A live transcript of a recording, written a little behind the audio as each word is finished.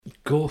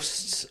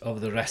Ghosts of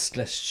the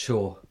Restless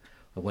Shore.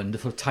 A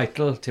wonderful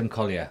title, Tim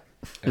Collier.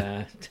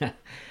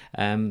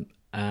 An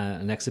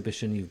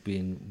exhibition you've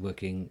been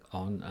working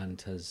on and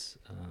has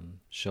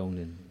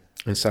shown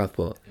in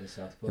Southport,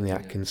 in the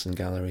Atkinson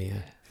Gallery.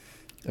 Yeah.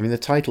 I mean, the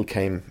title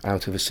came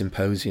out of a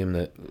symposium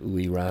that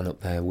we ran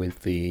up there with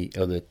the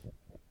other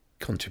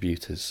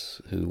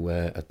contributors who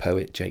were a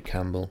poet, Jake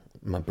Campbell,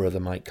 my brother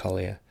Mike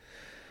Collier,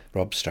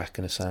 Rob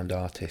Strachan, a sound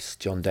artist,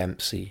 John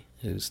Dempsey,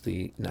 who's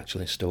the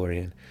natural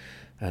historian,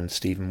 and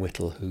Stephen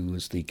Whittle, who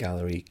was the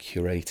gallery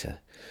curator.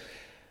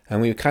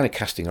 And we were kind of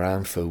casting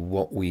around for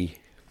what we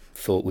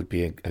thought would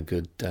be a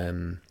good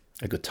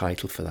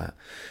title for that.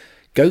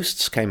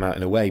 Ghosts came out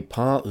in a way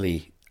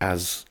partly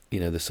as,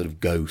 the sort of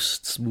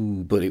ghosts,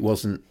 but it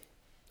wasn't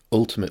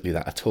ultimately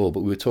that at all. But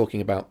we were talking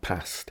about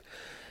past,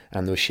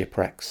 and there were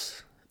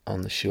shipwrecks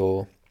on the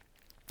shore.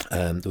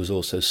 There was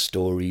also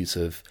stories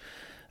of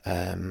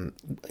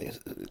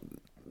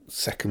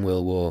Second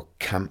World War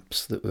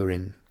camps that were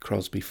in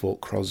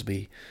Fort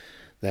Crosby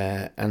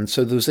there. And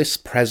so there was this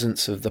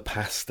presence of the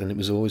past, and it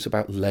was always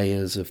about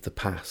layers of the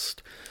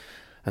past.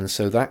 And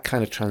so that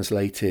kind of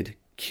translated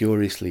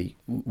curiously.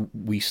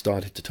 We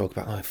started to talk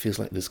about, it feels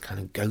like there's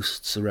kind of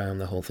ghosts around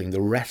the whole thing.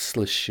 The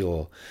restless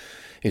shore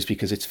is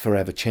because it's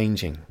forever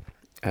changing,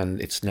 and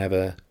it's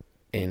never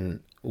in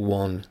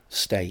one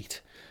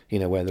state,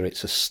 whether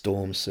it's a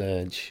storm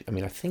surge. I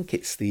mean, I think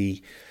it's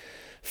the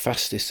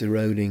fastest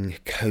eroding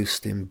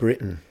coast in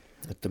Britain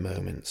at the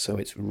moment, so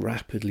it's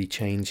rapidly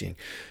changing.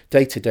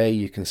 Day to day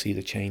you can see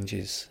the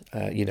changes.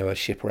 A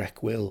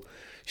shipwreck will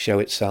show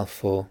itself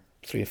for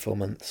 3 or 4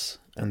 months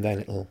and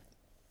then it'll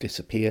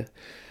disappear.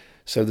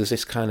 So there's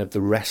this kind of, the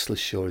restless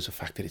shore is the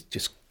fact that it's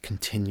just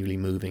continually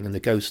moving, and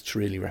the ghosts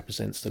really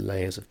represents the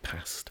layers of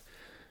past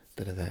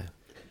that are there.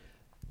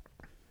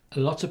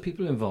 Lots of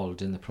people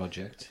involved in the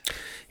project.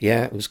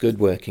 Yeah, it was good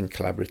working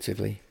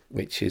collaboratively,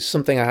 which is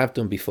something I have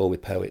done before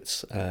with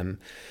poets.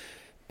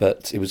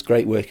 But it was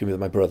great working with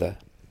my brother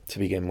to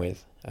begin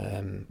with.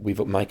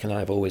 Mike and I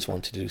have always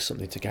wanted to do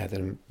something together,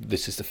 and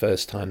this is the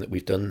first time that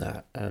we've done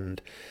that. And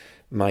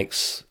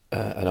Mike's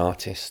an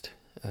artist,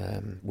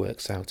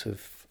 works out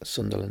of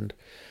Sunderland,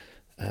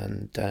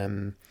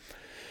 and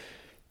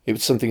it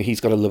was something.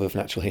 He's got a love of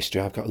natural history.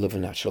 I've got a love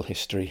of natural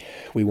history.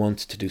 We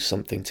wanted to do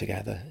something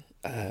together,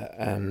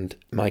 and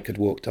Mike had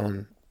worked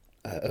on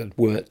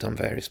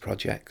various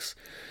projects.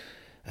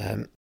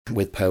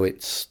 With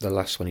poets. The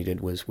last one he did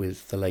was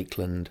with the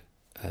Lakeland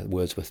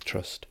Wordsworth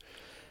Trust,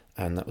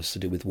 and that was to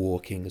do with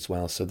walking as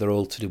well. So they're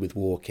all to do with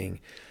walking.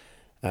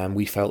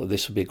 We felt that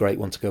this would be a great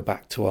one to go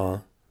back to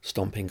our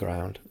stomping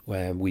ground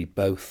where we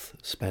both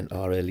spent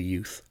our early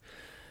youth,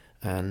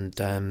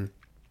 and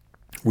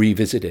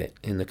revisit it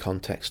in the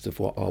context of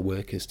what our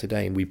work is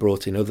today. And we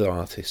brought in other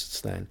artists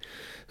then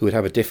who would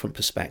have a different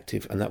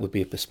perspective, and that would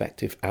be a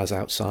perspective as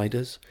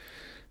outsiders.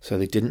 So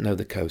they didn't know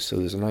the coast. So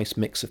there's a nice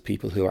mix of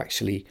people who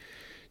actually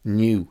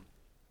knew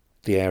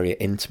the area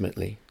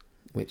intimately,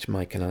 which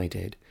Mike and I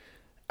did,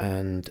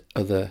 and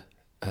other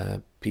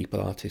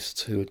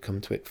artists who had come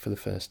to it for the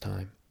first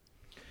time.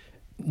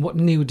 What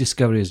new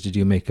discoveries did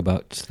you make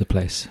about the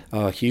place?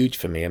 Huge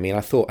for me. I mean, I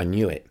thought I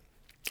knew it,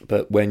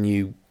 but when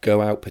you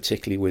go out,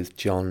 particularly with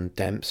John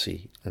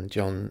Dempsey, and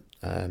John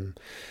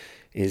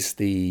is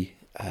the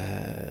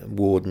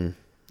warden,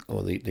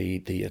 or the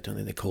I don't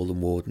think they call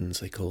them wardens,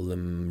 they call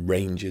them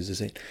rangers,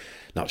 is it?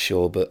 Not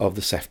sure, but of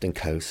the Sefton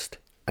Coast.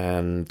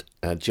 And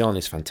John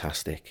is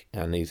fantastic,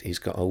 and he's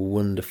got a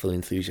wonderful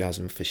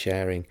enthusiasm for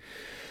sharing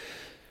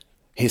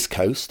his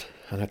coast,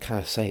 and I kind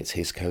of say it's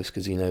his coast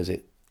because he knows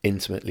it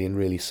intimately and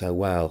really so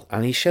well.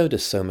 And he showed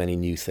us so many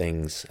new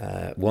things.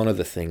 One of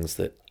the things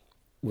that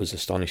was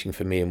astonishing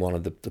for me, and one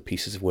of the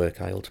pieces of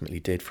work I ultimately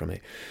did from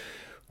it,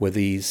 were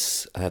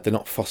these, they're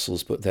not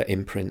fossils, but they're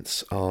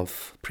imprints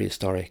of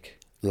prehistoric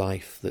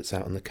life that's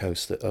out on the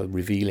coast that are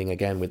revealing,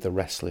 again with the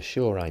restless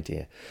shore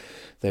idea,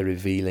 they're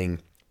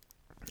revealing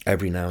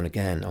every now and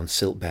again on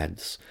silt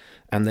beds,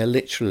 and they're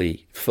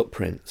literally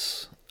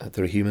footprints.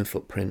 There are human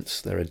footprints,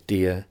 there are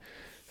deer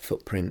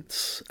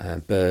footprints,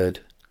 bird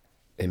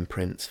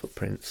imprints,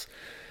 footprints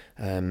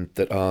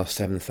that are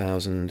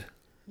 7,000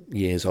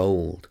 years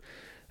old,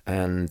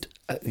 and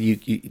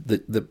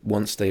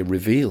once they're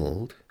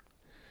revealed,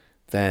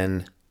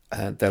 then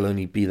they'll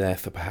only be there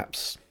for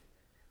perhaps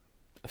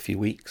a few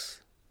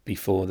weeks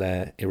before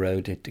they're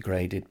eroded,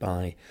 degraded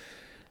by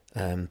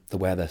the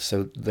weather.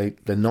 So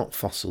they're not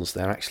fossils,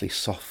 they're actually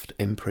soft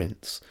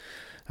imprints.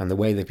 And the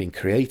way they've been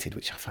created,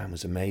 which I found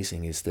was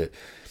amazing, is that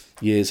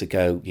years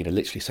ago,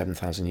 literally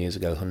 7,000 years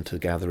ago,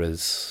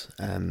 hunter-gatherers,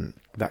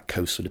 that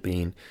coast would have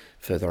been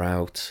further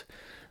out.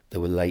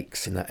 There were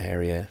lakes in that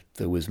area.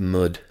 There was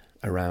mud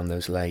around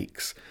those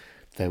lakes.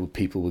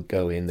 People would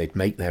go in, they'd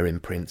make their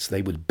imprints.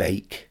 They would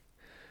bake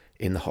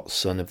in the hot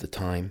sun of the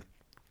time,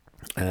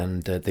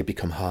 and they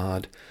become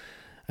hard.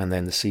 And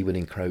then the sea would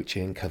encroach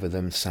in, cover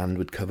them, sand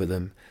would cover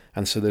them.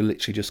 And so they're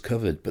literally just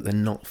covered, but they're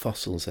not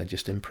fossils, they're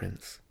just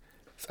imprints.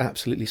 It's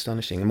absolutely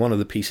astonishing. And one of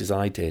the pieces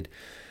I did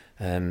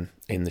in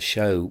the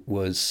show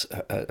was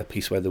a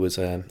piece where there was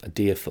a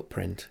deer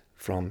footprint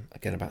from,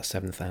 again, about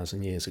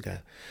 7,000 years ago.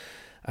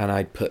 And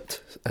I'd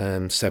put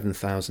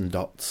 7,000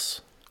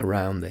 dots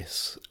around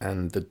this,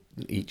 and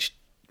each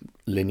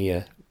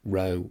linear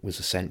row was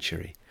a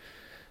century.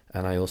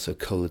 And I also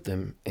coloured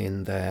them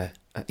in their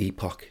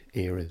epoch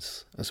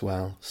eras as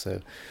well.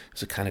 So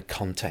it's a kind of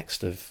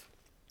context of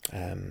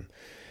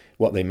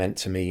what they meant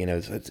to me, you know,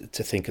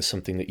 to think of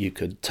something that you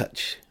could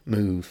touch,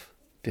 move,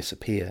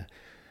 disappear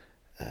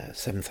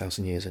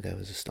 7,000 years ago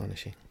was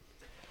astonishing.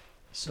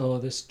 So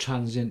this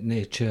transient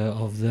nature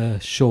of the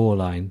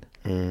shoreline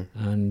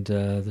and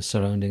the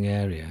surrounding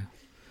area,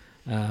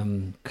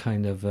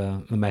 kind of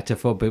a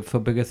metaphor for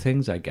bigger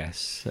things, I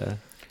guess.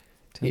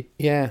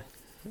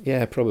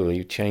 Yeah,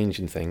 probably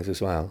changing things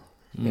as well.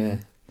 Yeah.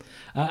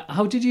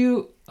 How did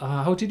you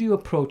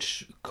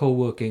approach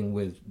co-working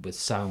with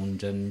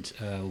sound and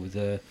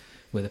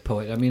with a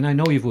poet? I mean, I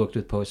know you've worked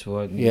with poets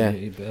before,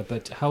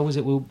 but how was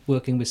it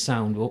working with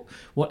sound?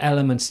 What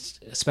elements,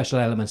 special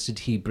elements, did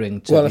he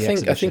bring to the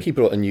exhibition? I think he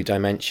brought a new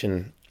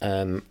dimension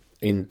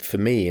for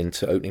me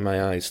into opening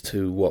my eyes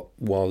to what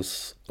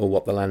was or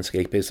what the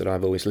landscape is that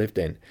I've always lived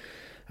in,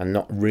 and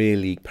not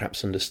really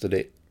perhaps understood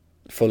it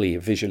fully.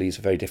 Visually is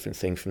a very different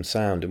thing from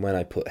sound, and when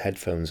I put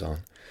headphones on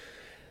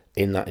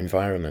in that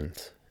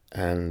environment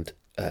and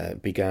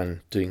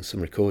began doing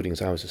some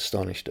recordings, I was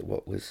astonished at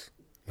what was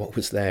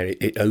there.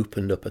 It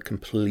opened up a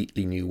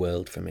completely new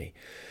world for me,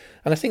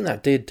 and I think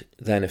that did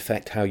then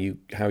affect how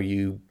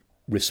you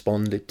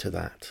responded to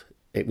that.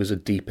 It was a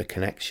deeper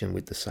connection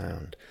with the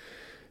sound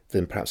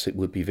than perhaps it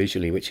would be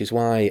visually, which is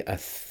why I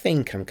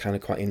think I'm kind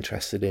of quite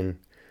interested in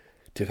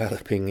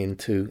developing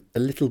into a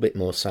little bit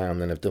more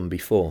sound than I've done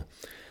before,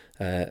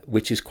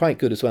 which is quite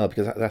good as well,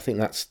 because I think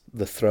that's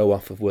the throw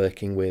off of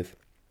working with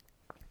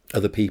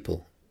other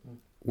people,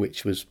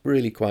 which was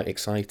really quite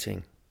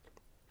exciting.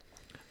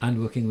 And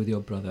working with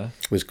your brother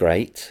was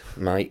great,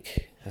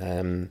 Mike.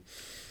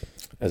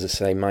 As I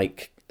say,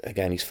 Mike,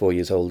 again, he's 4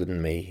 years older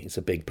than me. He's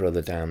a big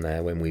brother down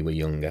there when we were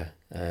younger.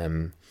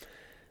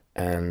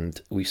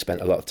 And we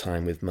spent a lot of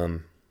time with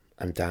Mum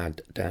and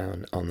Dad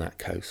down on that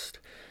coast.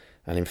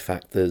 And in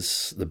fact,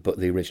 there's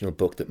the original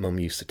book that Mum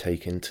used to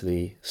take into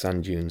the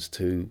sand dunes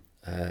to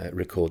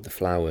record the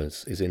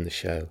flowers is in the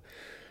show.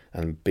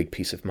 And a big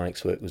piece of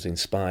Mike's work was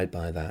inspired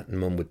by that. And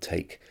Mum would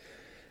take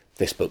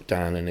this book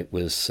down, and it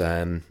was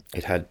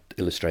it had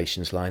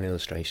illustrations, line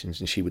illustrations,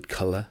 and she would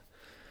colour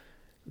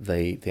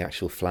the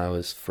actual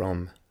flowers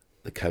from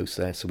the coast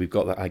there. So we've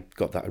got that. I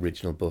got that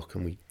original book,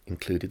 and we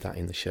included that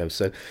in the show.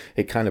 So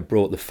it kind of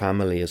brought the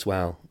family as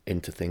well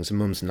into things. And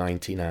Mum's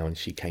 90 now, and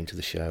she came to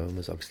the show and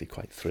was obviously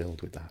quite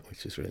thrilled with that,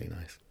 which was really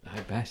nice.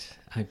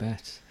 I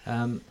bet.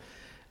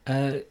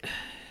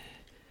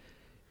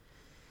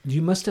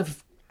 You must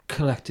have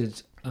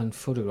collected and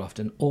photographed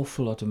an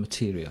awful lot of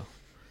material.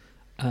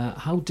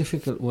 How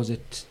difficult was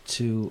it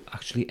to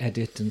actually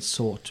edit and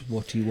sort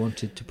what you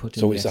wanted to put in?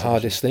 It's always the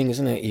hardest thing,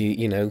 isn't it?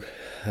 You know,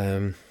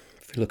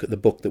 if you look at the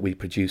book that we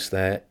produced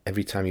there,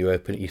 every time you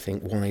open it, you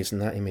think, why isn't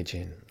that image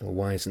in? Or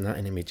why isn't that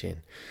an image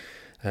in?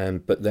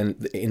 But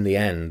then in the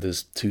end,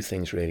 there's two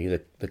things really.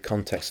 The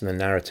context and the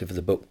narrative of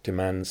the book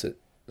demands that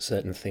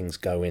certain things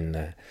go in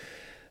there.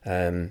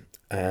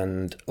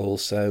 And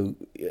also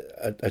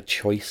a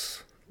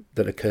choice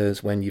that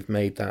occurs when you've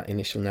made that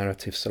initial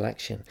narrative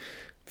selection.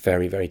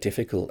 Very, very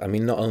difficult. I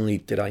mean, not only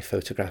did I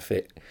photograph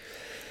it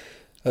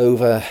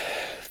over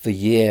the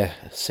year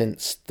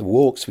since the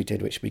walks we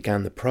did, which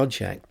began the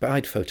project, but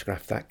I'd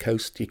photographed that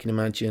coast, you can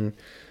imagine,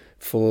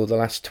 for the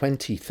last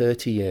 20,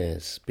 30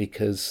 years,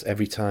 because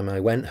every time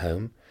I went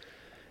home,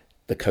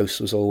 the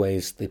coast was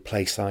always the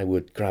place I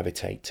would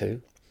gravitate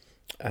to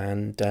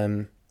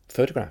and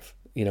photograph,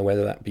 you know,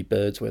 whether that be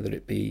birds, whether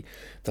it be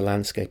the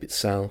landscape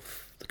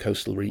itself, the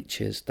coastal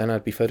reaches, then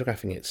I'd be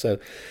photographing it. So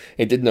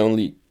it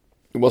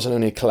wasn't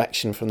only a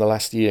collection from the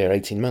last year,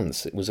 18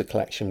 months, it was a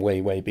collection way,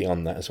 way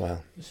beyond that as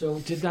well. So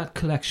did that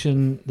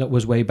collection that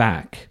was way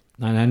back,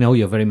 and I know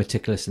you're very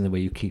meticulous in the way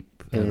you keep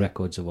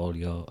records of all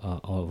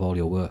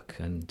your work,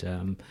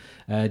 and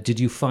did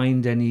you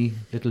find any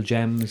little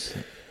gems?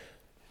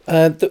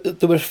 There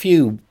were a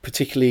few,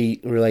 particularly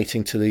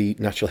relating to the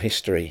natural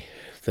history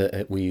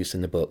that we used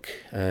in the book.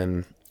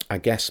 I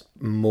guess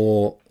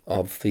more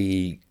of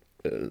the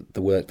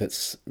work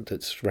that's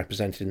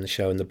represented in the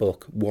show and the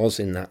book was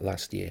in that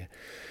last year,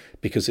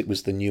 because it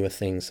was the newer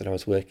things that I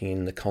was working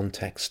in the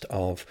context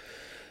of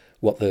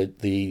what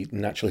the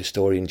natural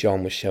historian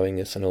John was showing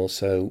us, and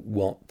also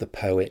what the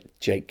poet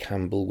Jake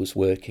Campbell was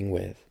working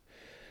with.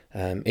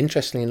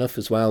 Interestingly enough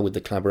as well, with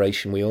the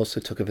collaboration, we also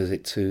took a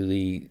visit to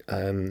the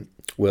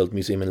World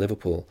Museum in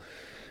Liverpool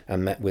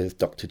and met with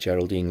Dr.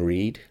 Geraldine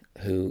Reid,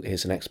 who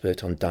is an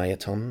expert on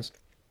diatoms,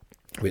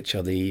 which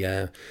are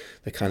the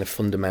kind of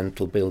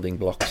fundamental building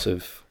blocks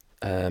of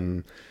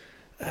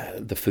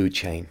the food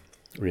chain,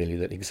 really,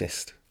 that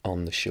exist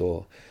on the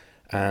shore.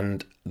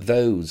 And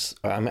those,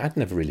 I mean, I'd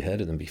never really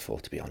heard of them before,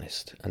 to be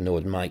honest, and nor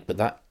had Mike, but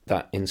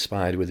that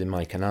inspired within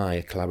Mike and I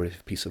a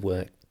collaborative piece of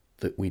work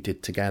that we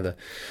did together.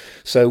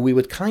 So we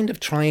were kind of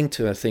trying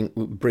to, I think,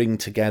 bring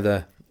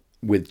together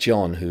with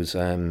John, who's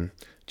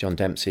John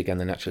Dempsey, again,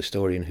 the natural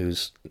historian,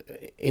 who's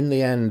in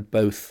the end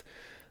both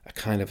a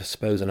kind of, I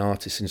suppose, an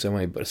artist in his own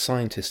way, but a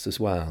scientist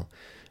as well.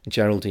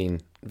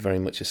 Geraldine, very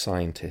much a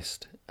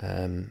scientist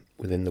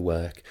within the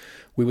work.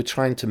 We were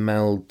trying to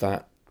meld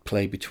that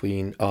play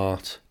between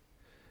art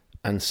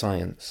and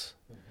science.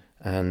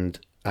 And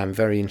I'm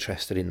very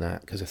interested in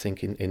that because I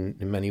think in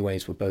many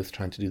ways we're both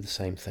trying to do the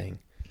same thing.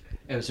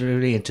 It was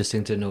really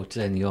interesting to note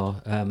in your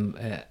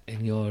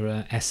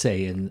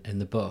essay in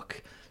the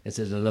book.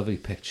 There's a lovely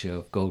picture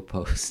of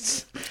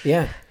goalposts.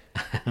 Yeah.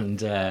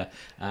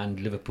 and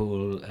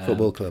Liverpool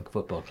Football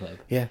Club.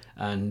 Yeah.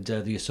 And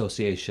the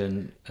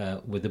association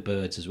with the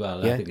birds as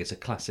well. Yeah. I think it's a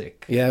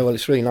classic. Yeah, well,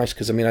 it's really nice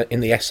because, I mean,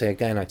 in the essay,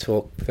 again, I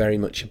talk very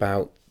much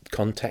about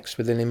context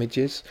within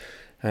images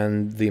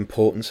and the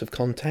importance of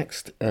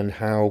context and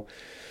how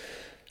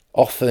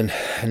often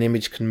an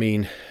image can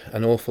mean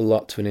an awful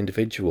lot to an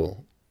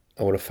individual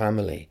or a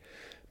family,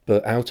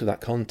 but out of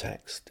that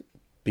context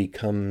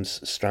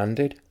becomes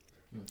stranded.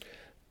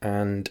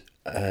 And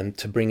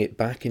to bring it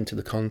back into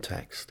the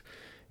context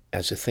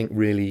is, I think,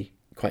 really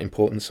quite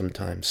important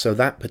sometimes. So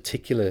that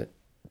particular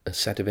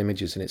set of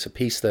images, and it's a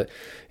piece that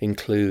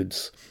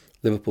includes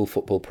Liverpool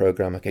football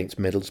programme against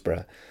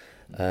Middlesbrough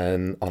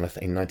in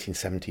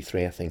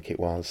 1973, I think it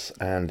was,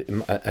 and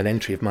an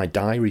entry of my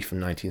diary from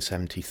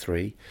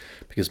 1973,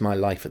 because my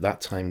life at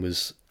that time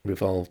was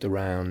revolved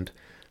around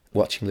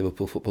watching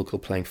Liverpool Football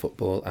Club playing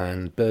football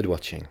and bird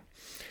watching.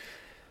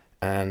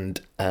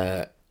 And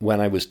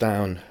when I was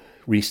down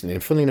recently,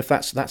 and funnily enough,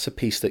 that's a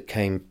piece that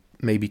came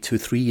maybe 2 or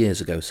 3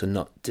 years ago, so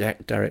not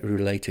directly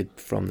related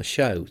from the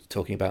show,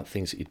 talking about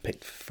things that you'd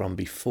picked from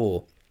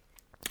before.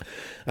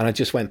 And I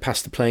just went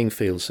past the playing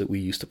fields that we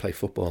used to play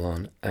football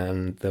on,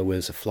 and there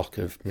was a flock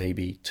of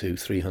maybe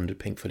 200-300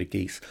 pink-footed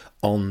geese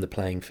on the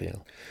playing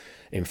field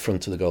in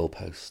front of the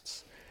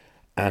goalposts.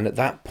 And at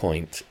that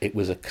point, it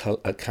was a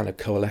kind of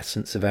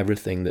coalescence of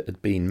everything that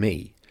had been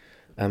me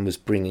and was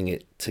bringing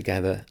it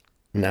together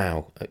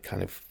now at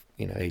kind of,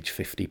 age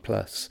 50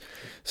 plus.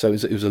 So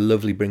it was a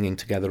lovely bringing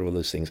together all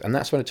those things. And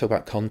that's when I talk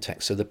about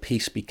context. So the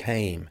piece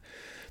became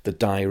the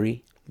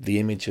diary, the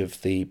image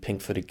of the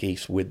pink-footed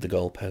geese with the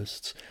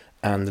goalposts,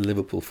 and the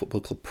Liverpool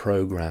Football Club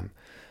programme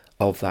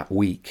of that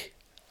week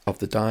of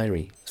the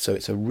diary. So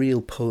it's a real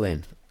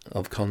pull-in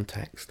of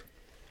context.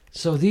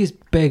 So these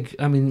big,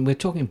 we're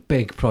talking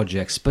big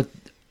projects, but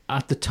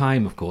at the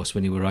time, of course,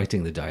 when you were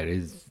writing the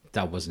diary,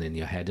 that wasn't in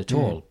your head at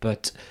all.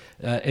 But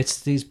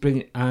it's these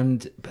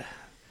and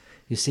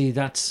you see,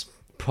 that's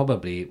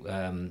probably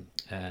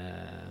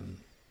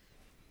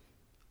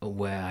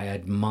where I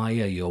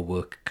admire your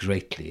work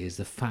greatly, is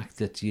the fact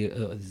that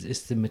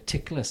it's the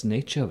meticulous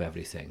nature of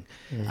everything,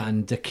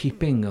 and the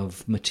keeping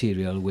of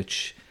material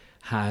which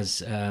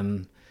has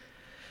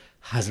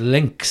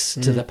links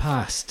to the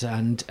past,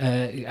 and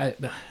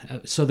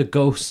so the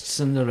ghosts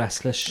and the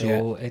Restless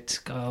Show,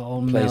 it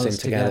all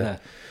melds together.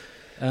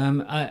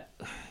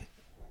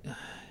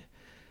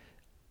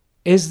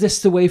 Is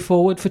this the way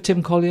forward for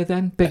Tim Collier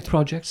then? Big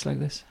projects like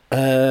this?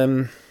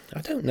 I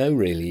don't know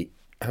really.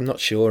 I'm not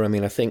sure.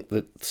 I think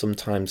that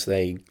sometimes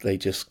they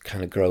just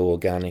kind of grow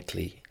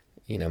organically.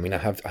 I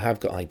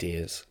have got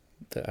ideas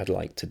that I'd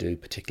like to do,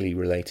 particularly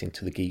relating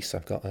to the geese.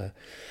 I've got a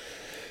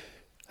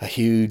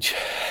huge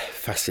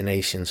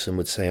fascination, some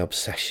would say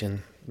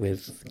obsession,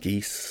 with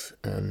geese,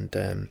 and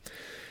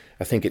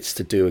I think it's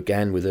to do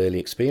again with early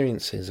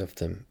experiences of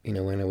them.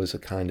 When I was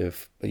a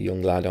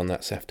young lad on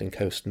that Sefton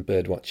coast and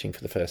bird watching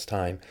for the first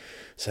time,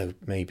 so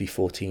maybe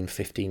 14,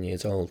 15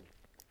 years old,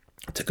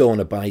 to go on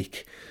a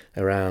bike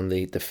around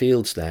the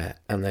fields there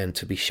and then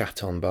to be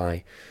shat on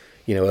by,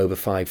 over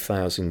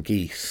 5,000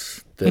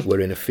 geese that were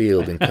in a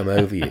field and come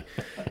over you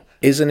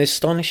is an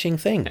astonishing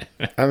thing.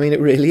 It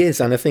really is.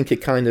 And I think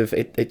it kind of,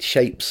 it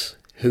shapes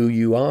who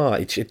you are.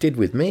 It did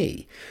with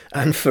me.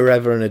 And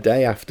forever and a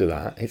day after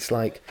that, it's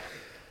like,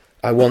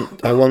 I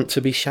want to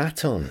be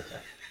shat on.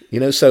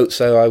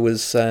 So I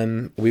was,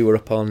 we were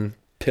up on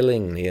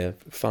Pilling near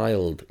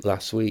Fylde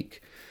last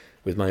week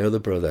with my other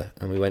brother,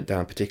 and we went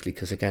down particularly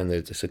because, again,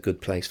 there's a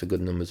good place for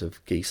good numbers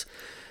of geese.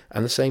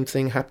 And the same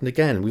thing happened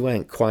again. We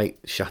weren't quite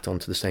shat on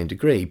to the same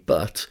degree,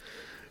 but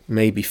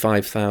maybe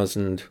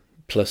 5,000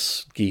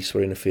 plus geese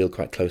were in a field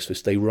quite close to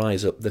us. They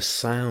rise up. The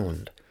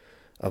sound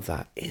of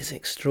that is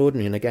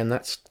extraordinary. And again,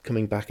 that's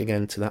coming back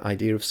again to that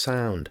idea of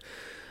sound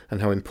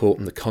and how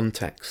important the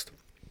context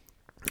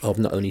of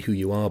not only who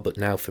you are, but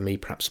now for me,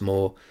 perhaps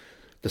more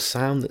the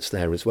sound that's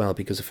there as well,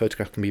 because a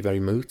photograph can be very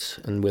mute,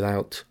 and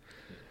without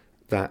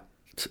that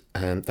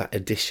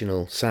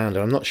additional sound,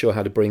 and I'm not sure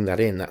how to bring that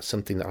in. That's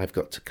something that I've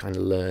got to kind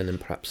of learn, and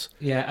perhaps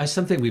as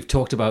something we've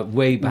talked about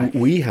way back.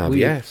 We have,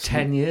 yes,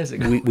 10 years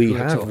ago.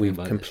 We've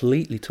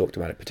completely talked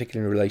about it,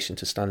 particularly in relation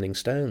to standing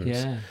stones.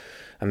 Yeah.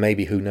 And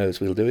maybe, who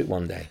knows, we'll do it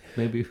one day.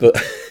 Maybe, but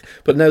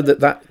no,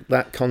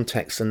 that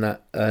context and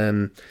that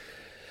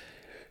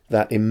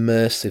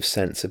immersive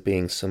sense of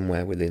being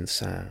somewhere within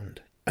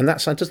sound. And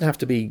that sound doesn't have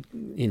to be,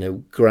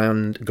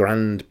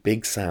 grand,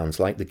 big sounds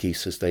like the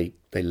geese as they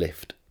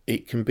lift.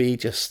 It can be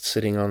just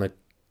sitting on a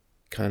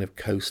kind of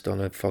coast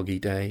on a foggy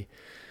day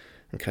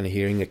and kind of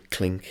hearing a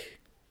clink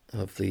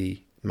of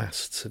the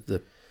masts of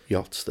the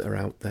yachts that are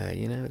out there.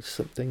 You know, it's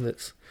something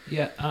that's...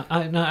 Yeah,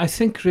 I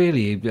think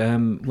really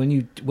when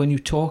you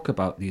talk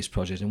about these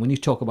projects and when you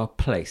talk about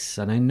place,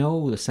 and I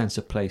know the sense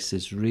of place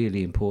is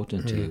really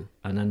important to you,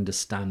 and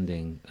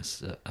understanding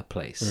a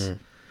place,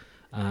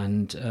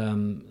 and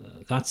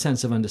that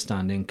sense of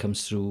understanding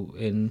comes through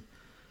in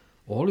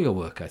all your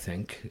work, I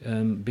think,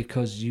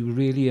 because you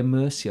really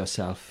immerse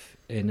yourself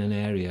in an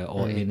area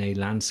or in a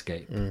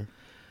landscape.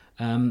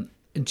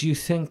 Do you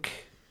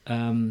think...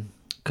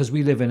 because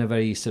we live in a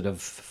very sort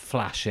of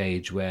flash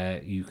age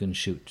where you can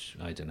shoot,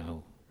 I don't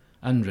know,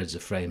 hundreds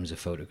of frames of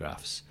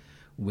photographs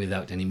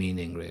without any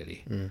meaning,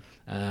 really.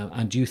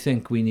 And do you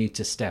think we need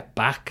to step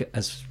back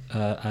as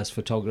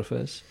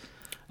photographers?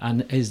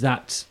 And is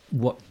that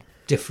what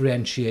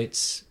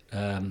differentiates,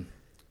 I'd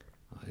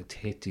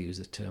hate to use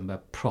the term,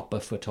 but proper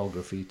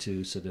photography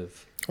to sort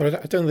of... Well,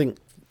 I don't think,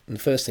 the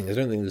first thing, I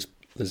don't think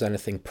there's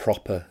anything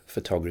proper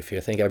photography.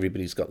 I think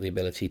everybody's got the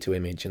ability to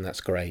image, and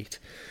that's great.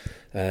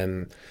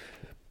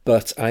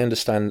 But I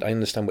understand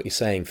what you're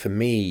saying. For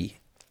me,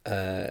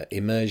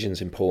 immersion's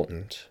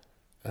important,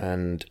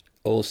 and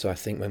also I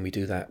think when we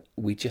do that,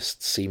 we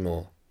just see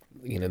more.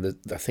 You know,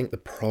 I think the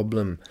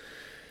problem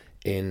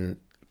in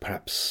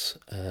perhaps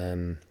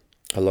a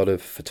lot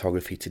of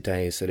photography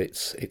today is that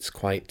it's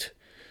quite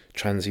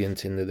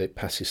transient in that it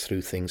passes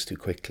through things too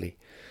quickly.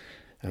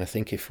 And I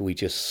think if we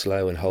just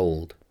slow and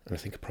hold, and I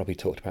think I probably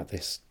talked about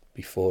this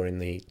before in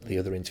the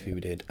other interview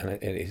we did, and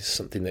it is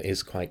something that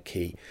is quite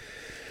key,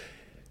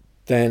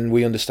 then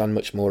we understand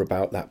much more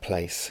about that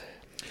place.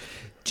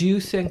 Do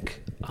you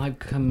think I've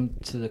come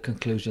to the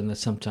conclusion that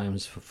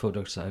sometimes for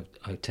photos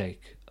I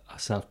take are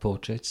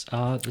self-portraits?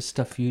 Are the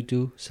stuff you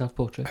do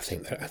self-portraits?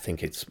 I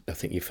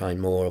think you find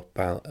more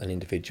about an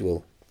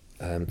individual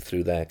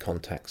through their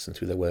contacts and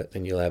through their work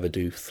than you'll ever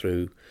do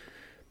through,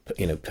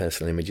 you know,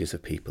 personal images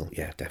of people.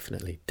 Yeah,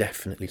 definitely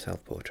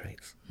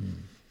self-portraits.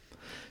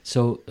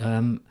 So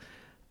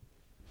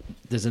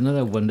there's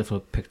another wonderful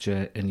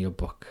picture in your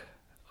book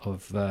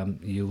of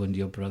you and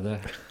your brother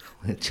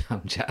with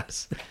Jam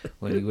Jazz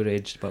when you were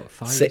aged about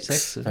 5 or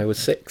 6. I was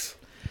 6.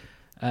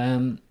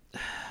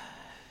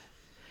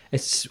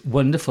 It's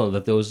wonderful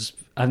that those,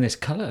 and it's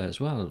colour as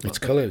well. It's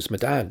colour. It was my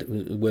dad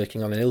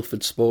working on an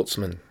Ilford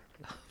Sportsman.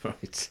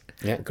 Right.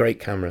 Yeah,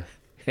 great camera.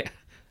 Yeah,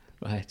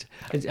 right.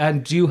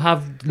 And do you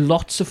have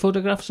lots of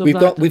photographs of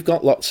that? We've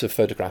got lots of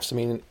photographs. I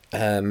mean,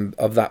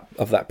 of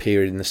that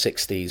period in the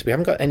 60s. We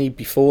haven't got any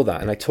before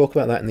that, and I talk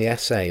about that in the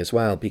essay as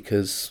well,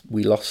 because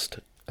we lost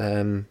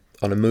on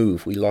a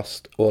move. We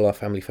lost all our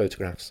family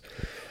photographs,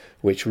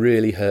 which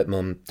really hurt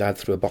Mum. Dad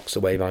threw a box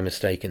away by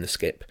mistake in the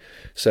skip.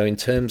 So in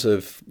terms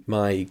of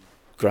my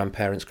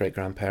grandparents,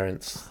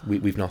 great-grandparents,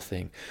 we've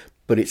nothing.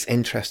 But it's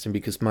interesting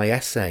because my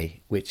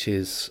essay, which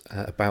is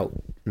about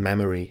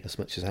memory as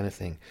much as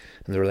anything,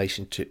 and the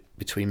relationship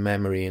between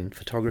memory and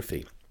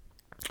photography,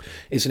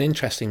 is an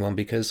interesting one,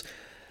 because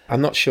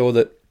I'm not sure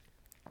that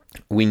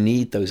we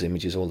need those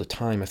images all the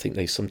time. I think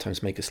they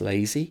sometimes make us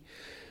lazy.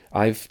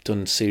 I've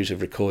done a series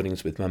of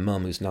recordings with my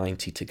mum, who's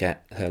 90, to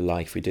get her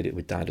life. We did it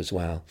with Dad as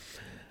well.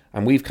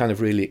 And we've kind of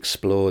really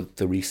explored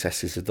the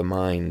recesses of the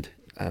mind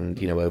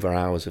and, you know, over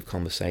hours of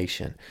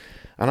conversation.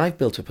 And I've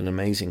built up an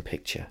amazing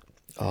picture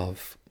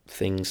of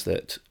things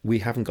that we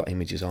haven't got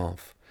images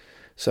of.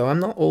 So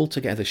I'm not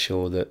altogether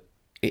sure that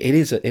it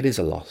is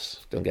a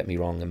loss, don't get me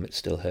wrong, and it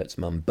still hurts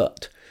Mum.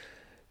 But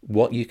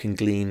what you can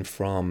glean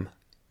from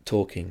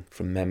talking,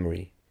 from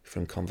memory,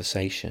 from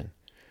conversation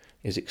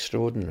is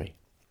extraordinary.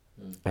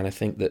 And I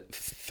think that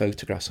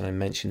photographs, and I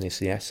mentioned this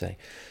in the essay,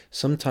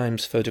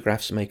 sometimes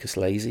photographs make us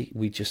lazy.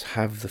 We just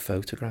have the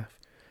photograph,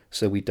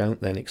 so we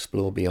don't then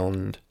explore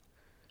beyond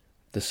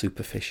the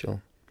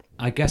superficial.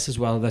 I guess as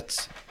well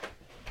that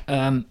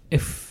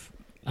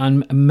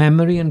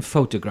memory and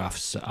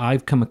photographs,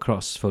 I've come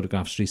across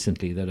photographs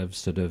recently that have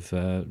sort of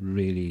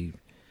really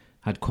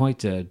had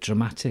quite a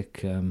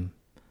dramatic and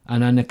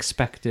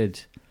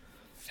unexpected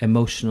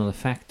emotional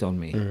effect on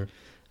me.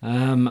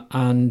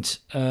 And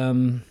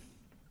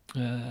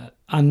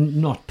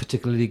not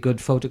particularly good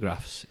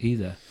photographs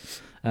either.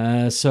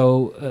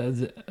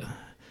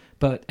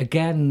 But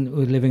again,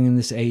 we're living in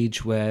this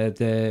age where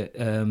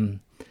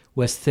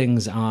where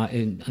things are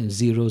in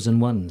zeros and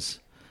ones.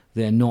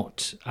 They're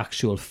not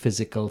actual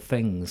physical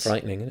things.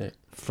 Frightening, isn't it?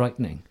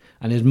 Frightening.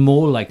 And there's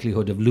more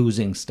likelihood of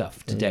losing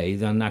stuff today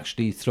than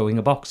actually throwing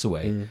a box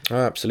away. Oh,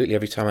 absolutely.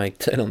 Every time I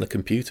turn on the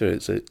computer,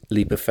 it's a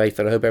leap of faith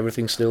that I hope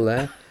everything's still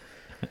there.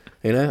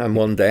 You know, and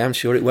one day I'm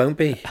sure it won't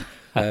be.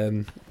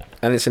 And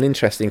it's an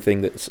interesting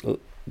thing that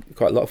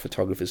quite a lot of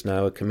photographers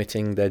now are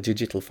committing their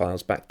digital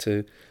files back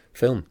to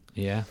film.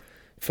 Yeah.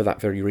 For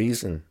that very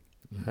reason.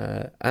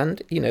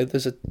 And, you know,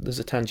 there's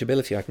a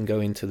tangibility. I can go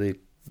into the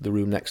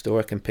room next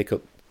door, I can pick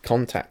up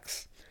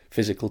contacts,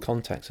 physical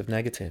contacts of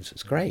negatives.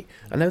 It's great.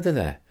 I know they're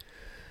there.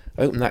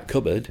 I open that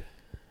cupboard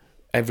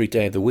every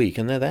day of the week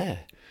and they're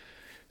there.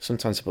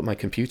 Sometimes I put my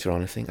computer on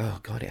and think, oh,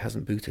 God, it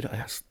hasn't booted up.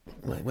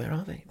 Where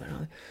are they?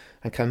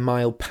 And kind of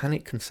mild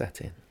panic can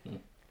set in.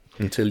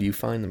 until you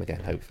find them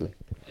again, hopefully.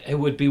 It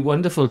would be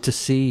wonderful to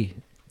see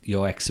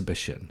your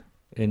exhibition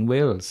in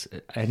Wales.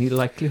 Any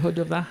likelihood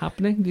of that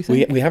happening, do you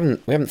think? We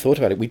haven't thought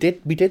about it. We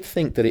did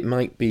think that it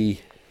might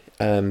be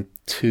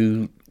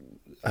too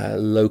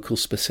local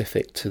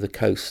specific to the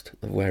coast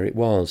of where it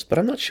was, but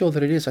I'm not sure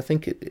that it is. I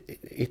think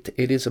it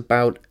is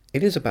about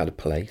a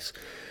place,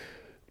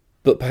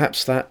 but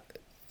perhaps that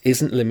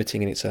isn't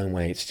limiting in its own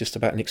way. It's just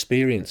about an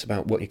experience,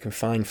 about what you can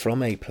find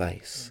from a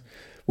place.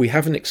 We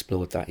haven't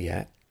explored that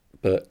yet,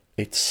 but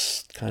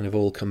it's kind of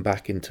all come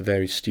back into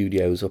various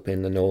studios up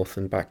in the north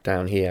and back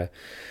down here.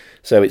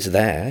 So it's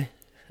there.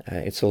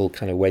 It's all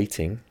kind of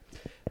waiting.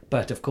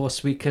 But of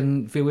course we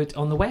can view it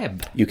on the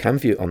web. You can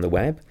view it on the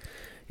web,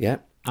 yeah.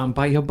 And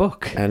buy your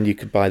book. And you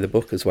could buy the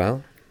book as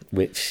well,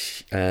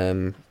 which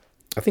I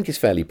think is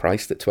fairly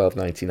priced at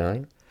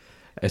 $12.99.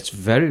 It's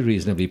very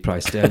reasonably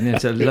priced, and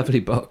it's a lovely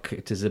book.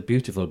 It is a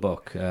beautiful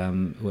book,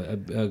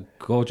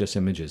 gorgeous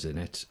images in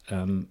it,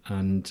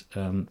 and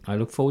I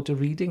look forward to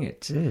reading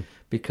it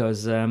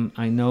because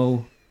I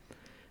know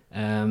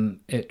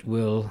it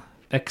will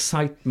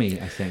excite me,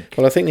 I think.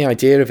 Well, I think the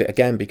idea of it,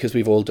 again, because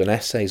we've all done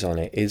essays on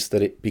it, is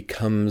that it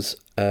becomes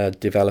a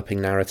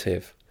developing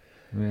narrative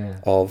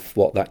of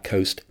what that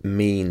coast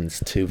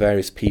means to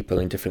various people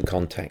in different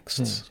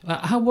contexts.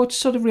 Yeah. What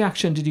sort of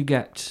reaction did you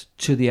get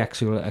to the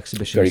actual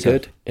exhibition? Very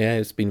good. Yeah,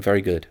 it's been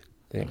very good.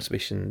 The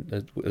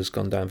exhibition has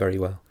gone down very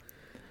well.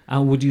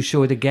 And would you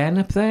show it again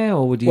up there,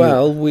 or would you?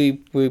 Well,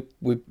 we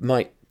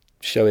might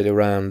show it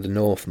around the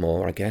north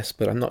more, I guess,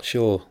 but I'm not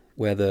sure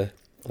whether,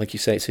 like you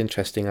say, it's an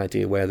interesting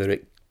idea whether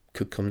it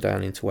could come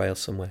down into Wales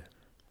somewhere.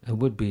 It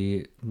would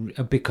be,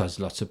 because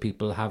lots of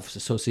people have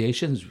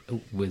associations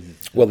with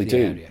they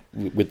do. area.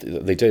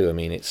 They do. I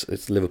mean,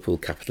 it's Liverpool,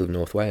 capital of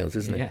North Wales,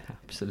 isn't it? Yeah,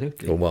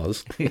 absolutely. Or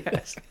was.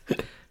 Yes.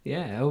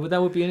 Yeah,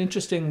 that would be an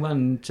interesting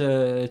one to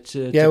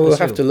we'll pursue.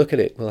 have to look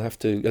at it. We'll have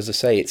to, as I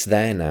say, it's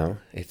there now.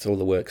 It's all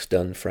the work's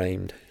done,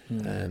 framed.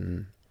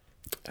 And,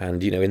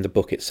 in the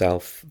book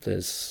itself,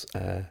 there's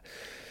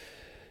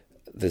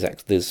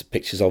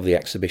pictures of the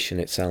exhibition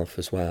itself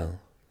as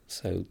well.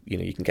 So,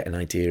 you can get an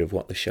idea of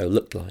what the show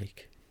looked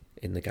like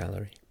in the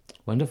gallery.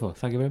 Wonderful.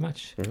 Thank you very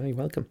much. You're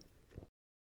welcome.